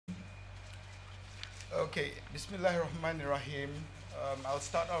Okay, Bismillahirrahmanirrahim. I'll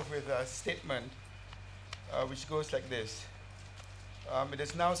start off with a statement which goes like this. It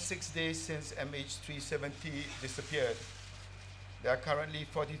is now 6 days since MH370 disappeared. There are currently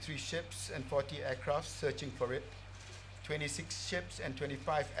 43 ships and 40 aircraft searching for it, 26 ships and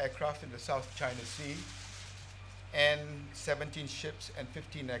 25 aircraft in the South China Sea, and 17 ships and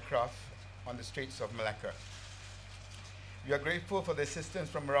 15 aircraft on the Straits of Malacca. We are grateful for the assistance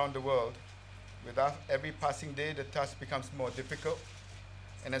from around the world. With every passing day, the task becomes more difficult,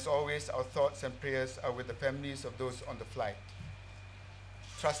 and as always, our thoughts and prayers are with the families of those on the flight.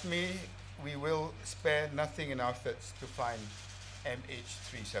 Trust me, we will spare nothing in our efforts to find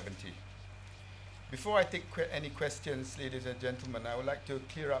MH370. Before I take any questions, ladies and gentlemen, I would like to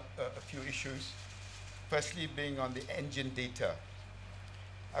clear up a few issues. Firstly, being on the engine data.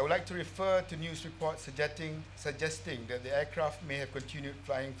 I would like to refer to news reports suggesting that the aircraft may have continued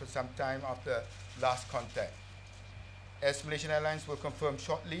flying for some time after last contact. As Malaysian Airlines will confirm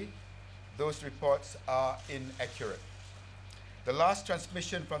shortly, those reports are inaccurate. The last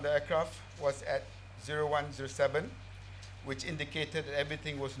transmission from the aircraft was at 0107, which indicated that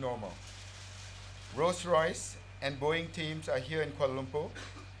everything was normal. Rolls-Royce and Boeing teams are here in Kuala Lumpur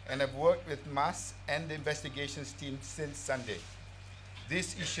and have worked with MAS and the investigations team since Sunday.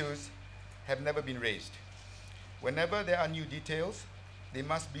 These issues have never been raised. Whenever there are new details, they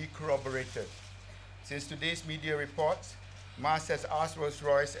must be corroborated. Since today's media reports, MAS has asked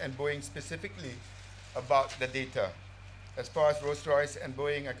Rolls-Royce and Boeing specifically about the data. As far as Rolls-Royce and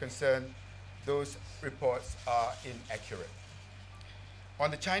Boeing are concerned, those reports are inaccurate. On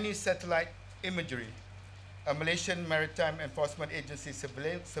the Chinese satellite imagery, a Malaysian Maritime Enforcement Agency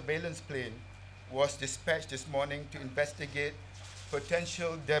surveillance plane was dispatched this morning to investigate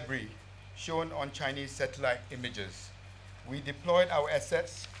potential debris shown on Chinese satellite images. We deployed our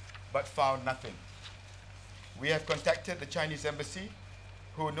assets but found nothing. We have contacted the Chinese embassy,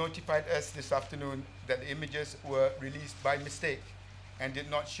 who notified us this afternoon that the images were released by mistake and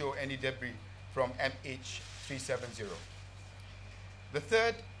did not show any debris from MH370. The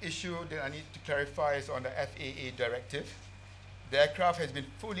third issue that I need to clarify is on the FAA directive. The aircraft has been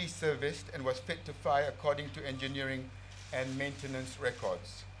fully serviced and was fit to fly according to engineering and maintenance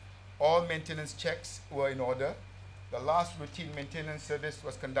records. All maintenance checks were in order. The last routine maintenance service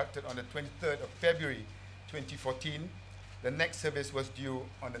was conducted on the 23rd of February 2014. The next service was due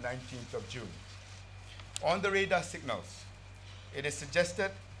on the 19th of June. On the radar signals, it is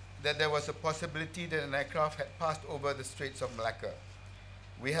suggested that there was a possibility that an aircraft had passed over the Straits of Malacca.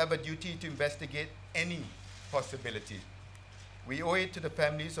 We have a duty to investigate any possibility. We owe it to the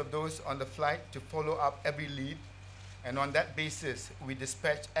families of those on the flight to follow up every lead, and on that basis, we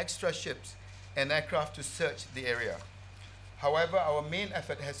dispatched extra ships and aircraft to search the area. However, our main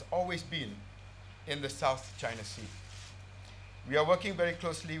effort has always been in the South China Sea. We are working very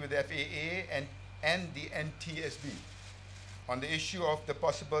closely with the FAA and the NTSB on the issue of the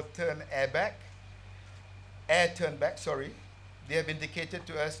possible air turnback. They have indicated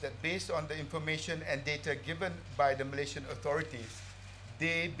to us that based on the information and data given by the Malaysian authorities,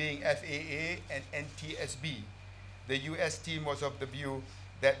 they being FAA and NTSB, the US team was of the view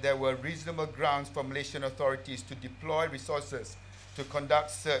that there were reasonable grounds for Malaysian authorities to deploy resources to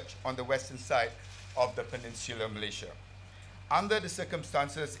conduct search on the western side of the peninsular Malaysia. Under the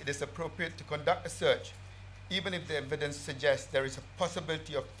circumstances, it is appropriate to conduct a search, even if the evidence suggests there is a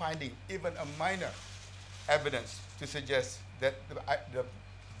possibility of finding even a minor evidence to suggest that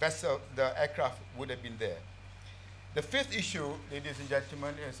the aircraft would have been there. The fifth issue, ladies and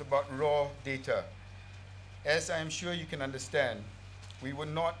gentlemen, is about raw data. As I am sure you can understand, we would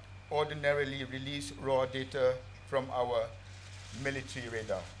not ordinarily release raw data from our military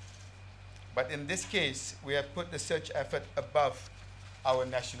radar. But in this case, we have put the search effort above our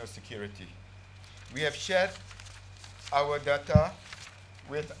national security. We have shared our data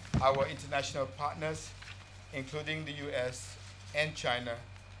with our international partners, including the US and China,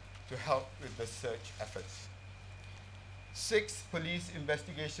 to help with the search efforts. 6, police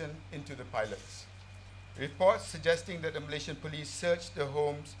investigation into the pilots. Reports suggesting that the Malaysian police searched the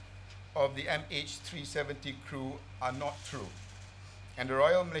homes of the MH370 crew are not true, and the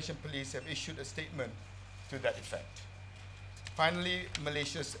Royal Malaysian Police have issued a statement to that effect. Finally,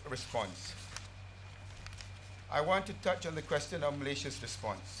 Malaysia's response. I want to touch on the question of Malaysia's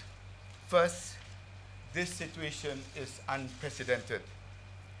response. First, this situation is unprecedented.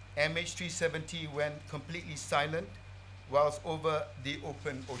 MH370 went completely silent whilst over the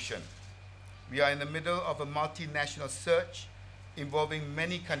open ocean. We are in the middle of a multinational search involving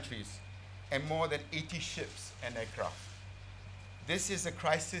many countries and more than 80 ships and aircraft. This is a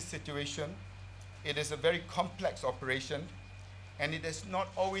crisis situation It is a very complex operation, and it has not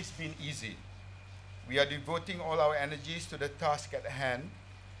always been easy. We are devoting all our energies to the task at hand,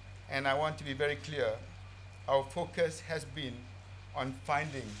 and I want to be very clear, our focus has been on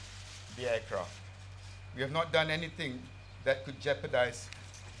finding the aircraft. We have not done anything that could jeopardize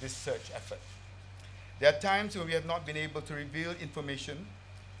this search effort. There are times when we have not been able to reveal information,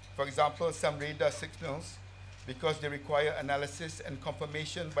 for example, some radar signals, because they require analysis and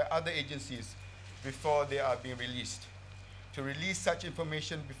confirmation by other agencies before they are being released. To release such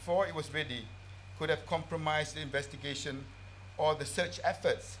information before it was ready could have compromised the investigation or the search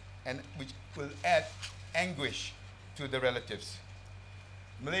efforts, and which will add anguish to the relatives.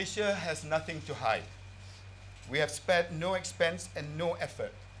 Malaysia has nothing to hide. We have spared no expense and no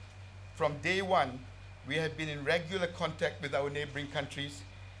effort. From day one, we have been in regular contact with our neighboring countries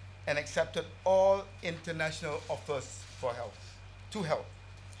and accepted all international offers for help, to help.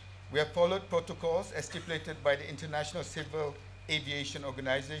 We have followed protocols as stipulated by the International Civil Aviation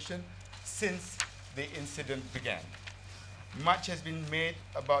Organization since the incident began. Much has been made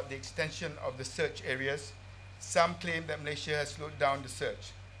about the extension of the search areas. Some claim that Malaysia has slowed down the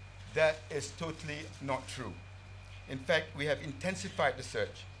search. That is totally not true. In fact, we have intensified the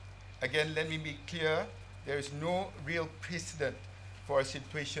search. Again, let me be clear, there is no real precedent for a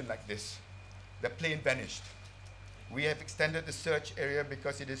situation like this. The plane vanished. We have extended the search area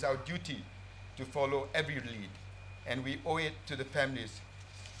because it is our duty to follow every lead, and we owe it to the families.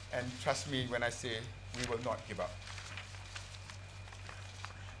 And trust me when I say we will not give up.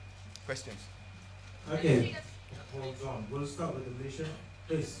 Questions? Okay, hold on. We'll start with the Malaysian.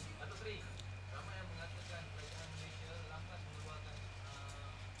 Please.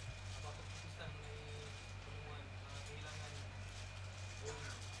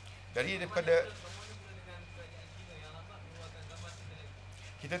 Daripada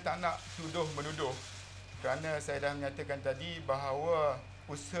kita tak nak tuduh menuduh, kerana saya dah menyatakan tadi bahawa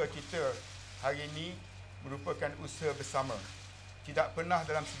usaha kita hari ini merupakan usaha bersama. Tidak pernah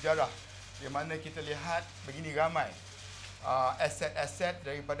dalam sejarah di mana kita lihat begini ramai aset-aset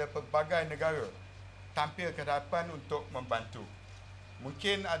daripada pelbagai negara tampil ke hadapan untuk membantu.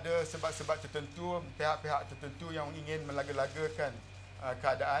 Mungkin ada sebab-sebab tertentu, pihak-pihak tertentu yang ingin melaga-lagakan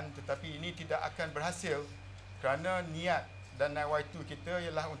keadaan, tetapi ini tidak akan berhasil kerana niat dan nawaitu kita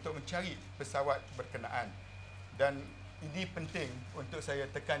ialah untuk mencari pesawat berkenaan. Dan ini penting untuk saya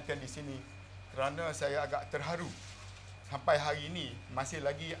tekankan di sini kerana saya agak terharu. Sampai hari ini masih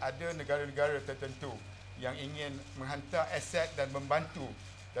lagi ada negara-negara tertentu yang ingin menghantar aset dan membantu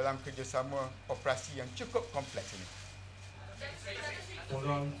dalam kerjasama operasi yang cukup kompleks ini. Hold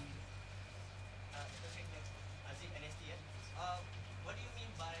on. What do you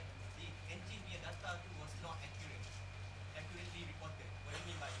mean by the engine via data was not accurate? Accurately reported. What do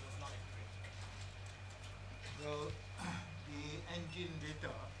you mean by it was not accurate? Well, the engine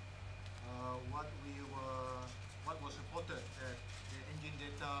data, what was reported that the engine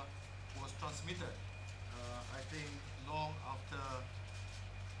data was transmitted, I think long after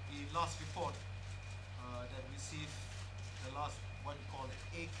the last report that received the last what you call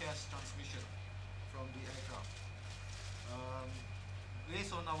ACAS transmission from the aircraft.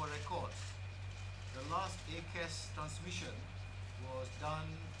 Based on our records, the last ACAS transmission was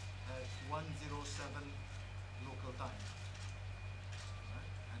done at 107 local time. Right?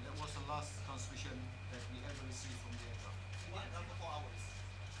 And that was the last transmission that we ever received from the aircraft. It didn't run for 4 hours.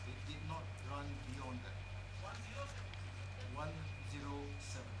 It did not run beyond that. 107.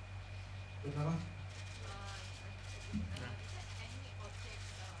 Benara?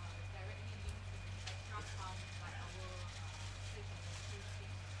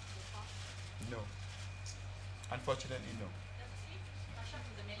 No. Unfortunately, no.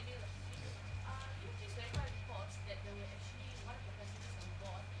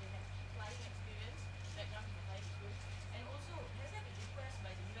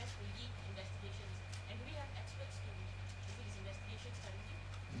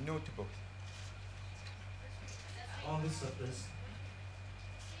 No to both. On this surface.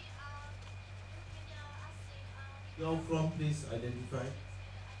 You're from, please identify.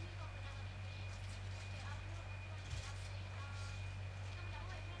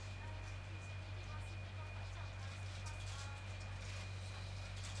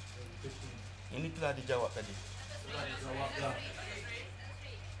 Ini telah dijawab tadi. Jawab dah.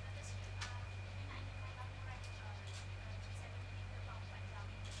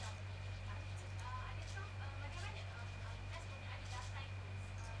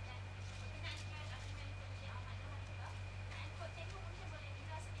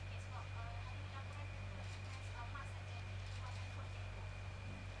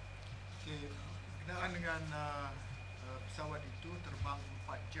 Okay, berkenaan dengan pesawat itu terbang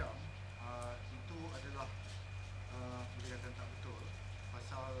 4 jam, itu adalah boleh kata tak betul.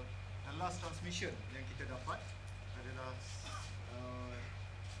 Pasal the last transmission yang kita dapat adalah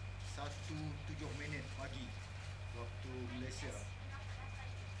 1:07 pagi waktu Malaysia.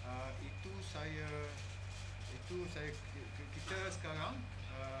 Kita sekarang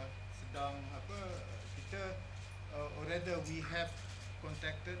sedang or rather we have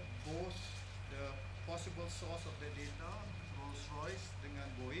contacted both the possible source of the data, Rolls-Royce dengan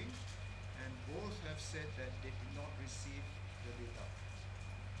Boeing, and both have said that they did not receive the data.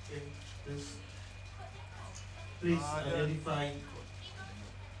 Okay, please identify.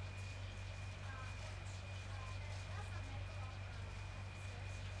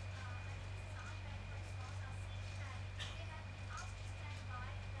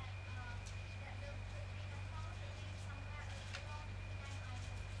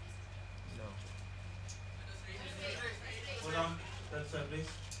 No. Hold on, that's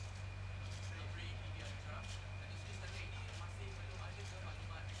please.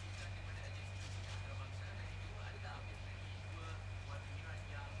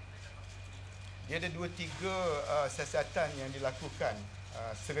 Dia ada 2-3 siasatan yang dilakukan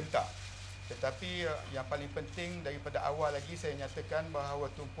serentak. Tetapi yang paling penting daripada awal lagi saya nyatakan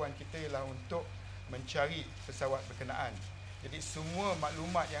bahawa tumpuan kita ialah untuk mencari pesawat berkenaan. Jadi semua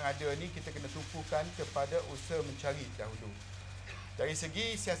maklumat yang ada ni kita kena tumpukan kepada usaha mencari dahulu. Dari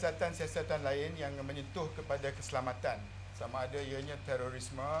segi siasatan-siasatan lain yang menyentuh kepada keselamatan, sama ada ianya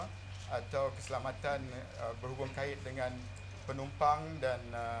terorisme atau keselamatan berhubung kait dengan penumpang dan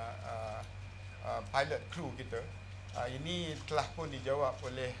pilot crew kita, ini telah pun dijawab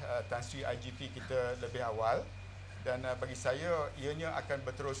oleh Tan Sri IGP kita lebih awal, dan bagi saya ianya akan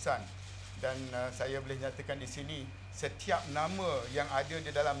berterusan, dan saya boleh nyatakan di sini setiap nama yang ada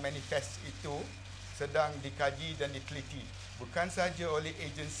di dalam manifest itu sedang dikaji dan diteliti, bukan sahaja oleh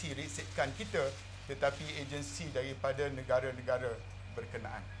agensi risikan kita tetapi agensi daripada negara-negara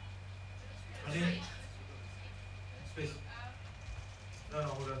berkenaan. Please. No,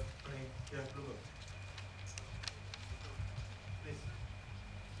 hold on. Yeah, look. Please.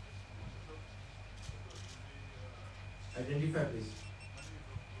 Identify, please.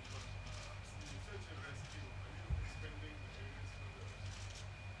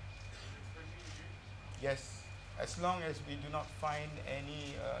 Yes, as long as we do not find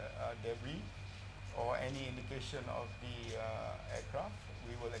any debris or any indication of the aircraft,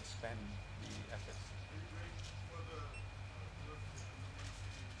 we will expand the efforts.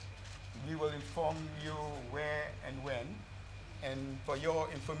 We will inform you where and when. And for your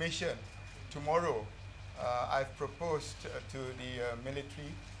information, tomorrow I've proposed to the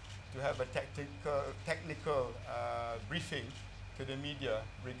military to have a technical briefing to the media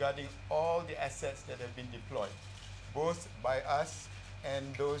regarding all the assets that have been deployed, both by us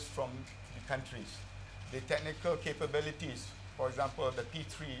and those from the countries. The technical capabilities, for example, the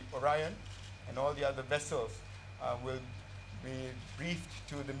P3 Orion and all the other vessels will be briefed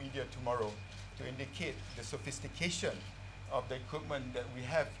to the media tomorrow to indicate the sophistication of the equipment that we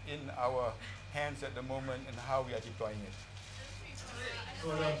have in our hands at the moment and how we are deploying it.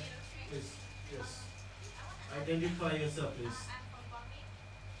 Hold on, please. Yes. Identify yourself, please.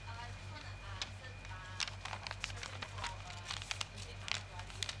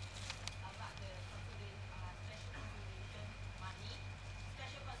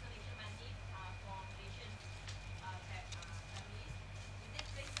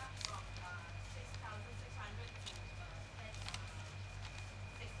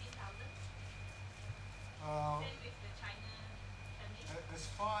 As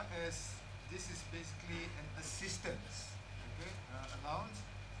far as this is basically an assistance, okay, allowance,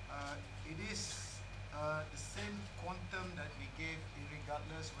 it is the same quantum that we gave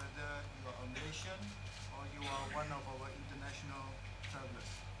regardless whether you are a Malaysian or you are one of our international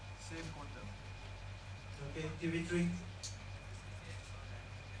travelers. Same quantum. Okay, TV3.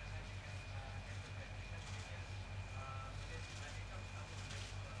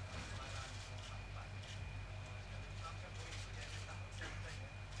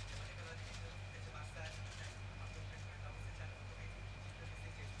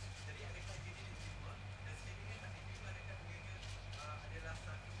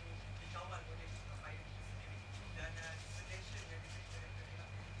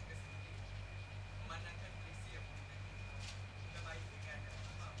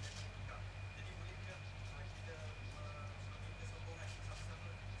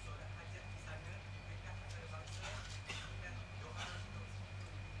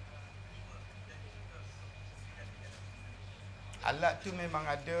 alat tu memang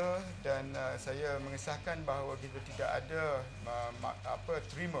ada dan saya mengesahkan bahawa kita tidak ada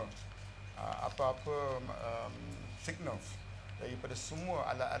terima apa-apa signals daripada semua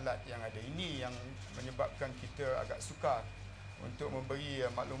alat-alat yang ada. Ini yang menyebabkan kita agak sukar untuk memberi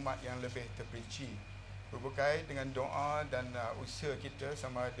maklumat yang lebih terperinci berkait dengan doa dan usaha kita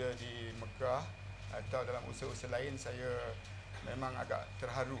sama ada di Mekah atau dalam usaha-usaha lain. Saya memang agak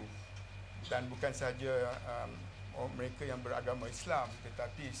terharu, dan bukan sahaja mereka yang beragama Islam,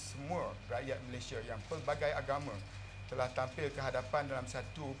 tetapi semua rakyat Malaysia yang pelbagai agama telah tampil ke hadapan dalam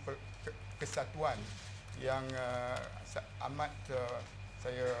satu kesatuan yang amat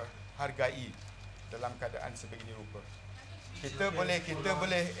saya hargai dalam keadaan sebegini rupa. Kita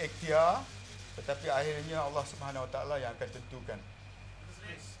boleh ikhtiar, tetapi akhirnya Allah Subhanahu Wa Taala yang akan tentukan.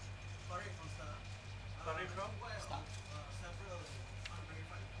 Several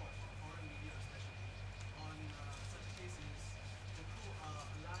unverified reports from foreign media especially on such cases, the crew are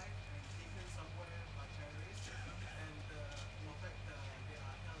alive and taken somewhere by terrorists, and in fact they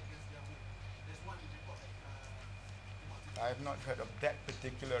are held against their will. There's one report I have not heard of that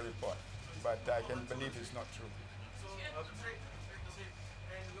particular report, but I can believe it's not true. So,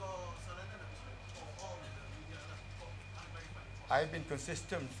 and your saranan for all the media report, unverified reports. I've been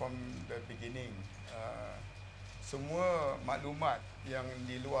consistent from the beginning. Semua maklumat yang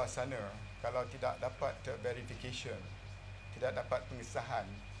di luar sana, kalau tidak dapat verification, tidak dapat pengesahan,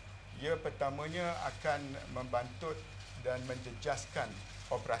 ia pertamanya akan membantut dan menjejaskan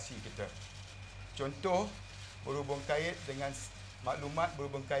operasi kita. Contoh, berhubung kait dengan maklumat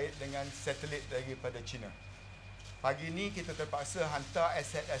berhubung kait dengan satelit daripada China. Pagi ini kita terpaksa hantar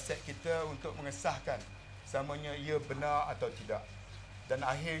aset-aset kita untuk mengesahkan samanya ia benar atau tidak. Dan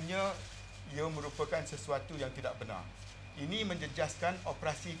akhirnya ia merupakan sesuatu yang tidak benar. Ini menjejaskan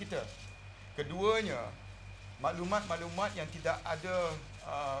operasi kita. Keduanya, maklumat-maklumat yang tidak ada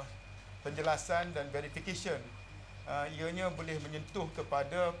penjelasan dan verification, ianya boleh menyentuh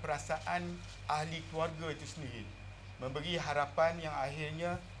kepada perasaan ahli keluarga itu sendiri, memberi harapan yang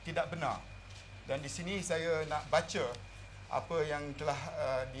akhirnya tidak benar. Dan di sini saya nak baca apa yang telah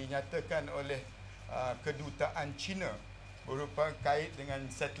dinyatakan oleh kedutaan China berupa kait dengan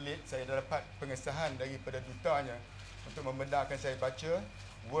satelit. Saya dah dapat pengesahan daripada dutanya untuk membenarkan saya baca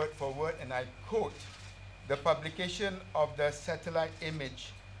word for word, and I quote, "The publication of the satellite image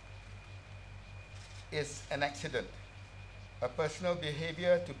is an accident, a personal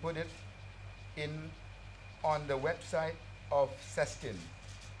behavior to put it in on the website of SIDANG.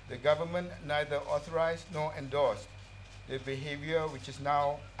 The government neither authorized nor endorsed the behavior which is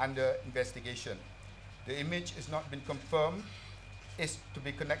now under investigation. The image is not been confirmed is to be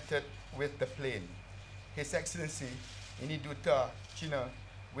connected with the plane. His Excellency, Ini Duta China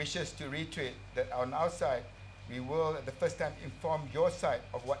wishes to reiterate that on our side, we will at the first time inform your side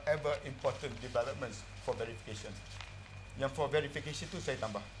of whatever important developments for verification." Yang for verification tu saya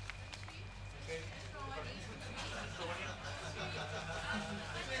tambah.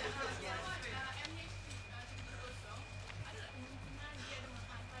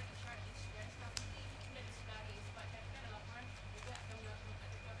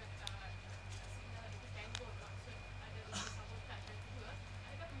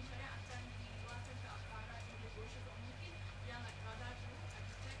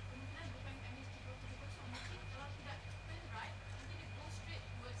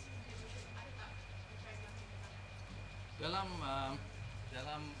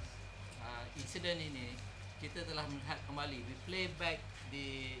 Dalam insiden ini kita telah melihat kembali, we play back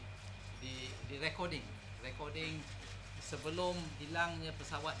di recording sebelum hilangnya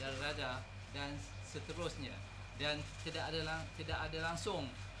pesawat dari radar dan seterusnya, dan tidak ada langsung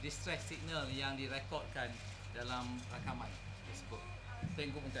distress signal yang direkodkan dalam rakaman tersebut.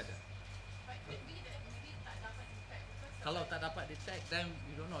 Tengok pun tak ada. Kalau tak dapat detect, then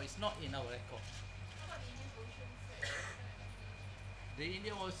we don't know, it's not in our record. The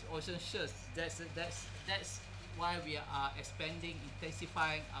Indian Ocean search, that's why we are expanding,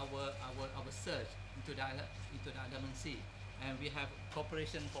 intensifying our search into the Andaman Sea, and we have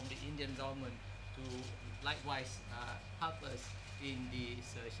cooperation from the Indian government to likewise help us in the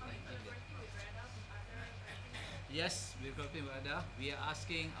search in India. Yes, we're working with radar. We are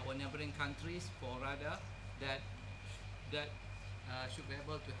asking our neighboring countries for radar that should be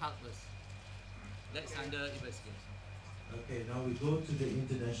able to help us. That's under investigation. Okay, now we go to the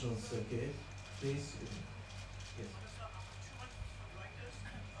international circuit. Please. Yes.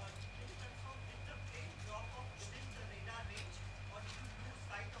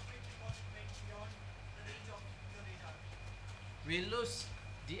 We lose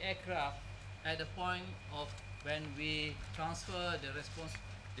the aircraft at the point of when we transfer the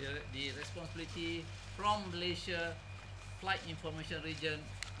responsibility from Malaysia flight information region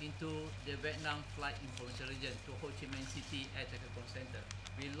into the Vietnam flight information region to Ho Chi Minh City Air Traffic Control Center.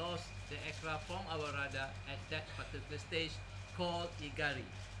 We lost the aircraft from our radar at that particular stage called Igari.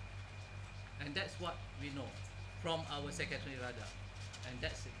 And that's what we know from our secondary radar. And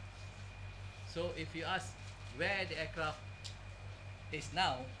that's it. So if you ask where the aircraft is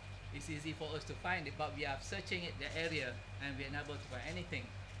now, it's easy for us to find it, but we are searching it, the area, and we are unable to find anything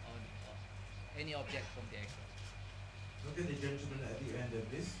on any object from the aircraft. Look at the gentleman at the end of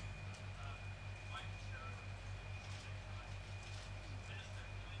this.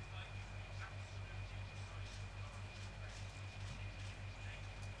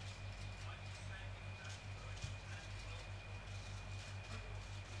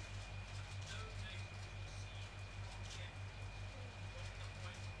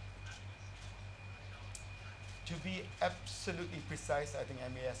 To be absolutely precise, I think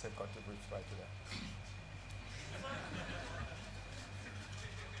MAS have got to reply to that.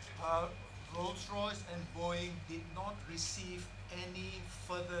 Rolls-Royce and Boeing did not receive any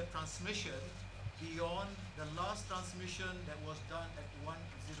further transmission beyond the last transmission that was done at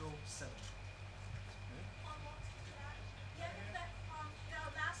 107. The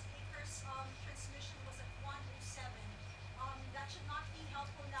last acre's transmission was at 107. That should not be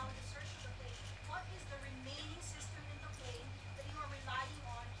helpful now in the search of the plane. What is the remaining system in the plane that you are relying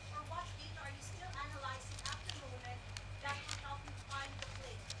on, or what data are you still analyzing at the moment that will help you find the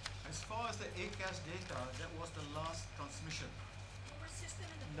plane? As far as the ACAS data, that was the last transmission. No more system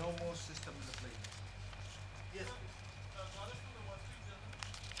in the plane? No more system in the plane. Yes. Jalan from the Wall Street Journal.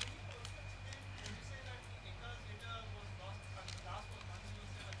 Can you also explain, when you say that the ACAS data was lost, last was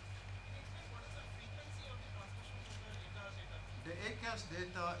 107, can you explain what is the frequency of the transmission of the ACAS data? The ACAS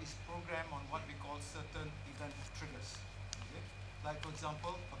data is programmed on what we call certain event triggers. Okay? Like for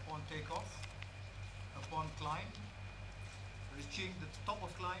example, upon takeoff, upon climb, reaching the top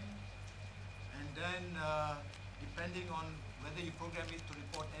of climb, and then depending on whether you program it to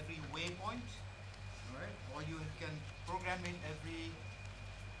report every waypoint, right, or you can program it every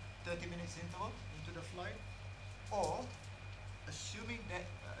 30 minutes interval into the flight, or assuming that,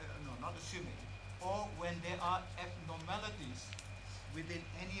 no, not assuming, or when there are abnormalities within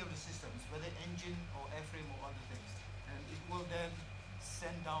any of the systems, whether engine or airframe or other things, and it will then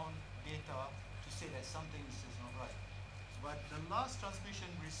send down data to say that something is not right. But the last transmission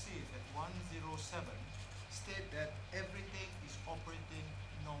received at 107 state that everything is operating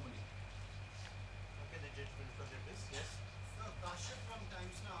normally. Okay, the gentleman in front of this, yes. Sir, Kashif from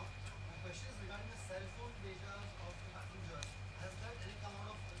Times Now. My question is regarding the cell phone data of the passengers. Has there any come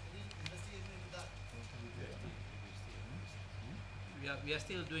out of any investigation into that? We are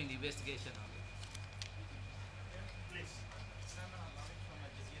still doing the investigation on it. Please. Salman Alawi from Al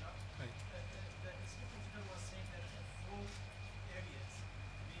Jazeera. Right. The Institute Computer was saying that there are 4 areas to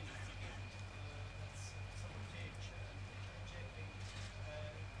be investigated. That's sabotage, hijacking,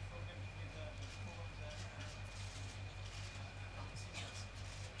 program between the phones and consumers.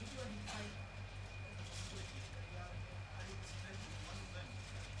 Did you identify the possibility that you are able to strengthen one of them,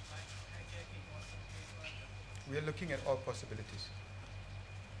 like hijacking or sabotage or other? We are looking at all possibilities.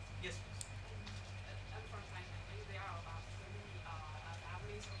 Yes, please. I'm from China. There are about 20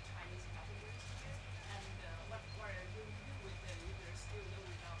 families of Chinese passengers. And what are you do with them if they're still low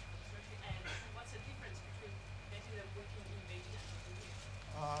without construction? And what's the difference between letting them working in Beijing and working here?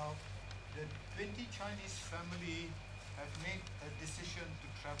 The 20 Chinese family have made a decision to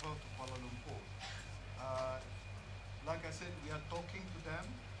travel to Kuala Lumpur. Like I said, we are talking to them.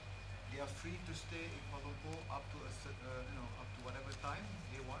 They are free to stay in Kuala Lumpur up to up to whatever time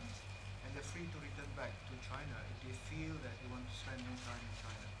they want, and they're free to return back to China if they feel that they want to spend more time in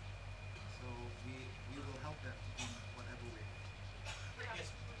China. So we will help them in whatever way.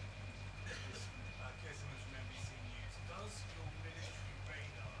 Yes. Kesim from NBC News. Does your military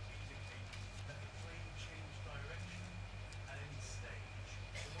radar indicate that the plane changed direction at any stage,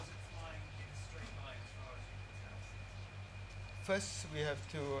 or was it flying in a straight line as far as you can tell? First, we have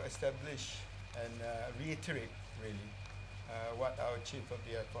to establish and reiterate, really, what our Chief of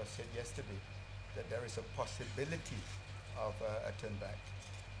the Air Force said yesterday, that there is a possibility of a turn back.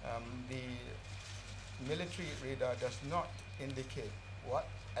 The military radar does not indicate what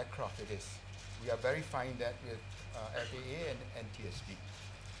aircraft it is. We are verifying that with FAA and NTSB.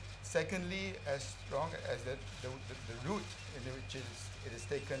 Secondly, as long as the route in which it is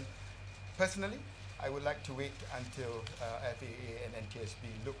taken, personally, I would like to wait until FAA and NTSB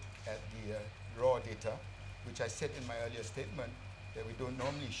look at the raw data, which I said in my earlier statement that we don't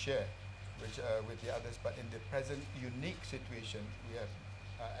normally share which with the others. But in the present unique situation, we have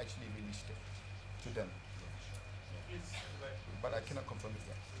actually released it to them. But I cannot confirm it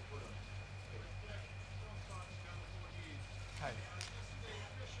yet. Hi.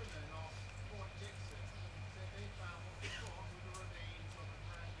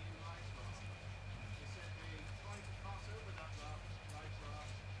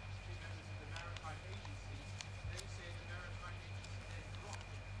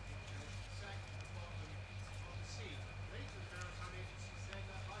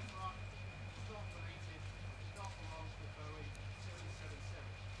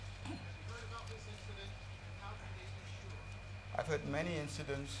 I've heard many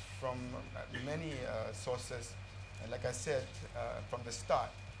incidents from many sources, and like I said, from the start,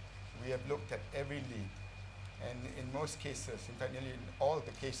 we have looked at every lead, and in most cases, in fact nearly in all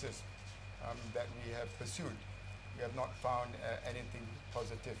the cases that we have pursued, we have not found anything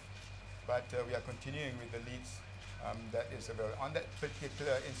positive, but we are continuing with the leads that is available. On that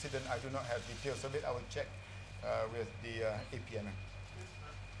particular incident, I do not have details of it. I will check with the APMM.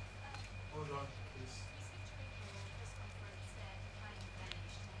 Hold on, please.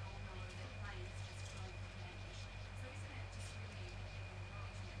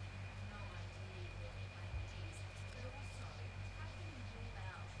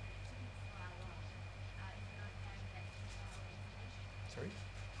 Sorry?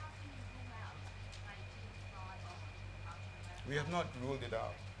 We have not ruled it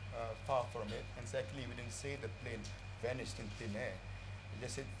out, far from it. And secondly, we didn't say the plane vanished in thin air. We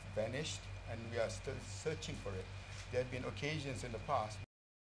just said vanished, and we are still searching for it. There have been occasions in the past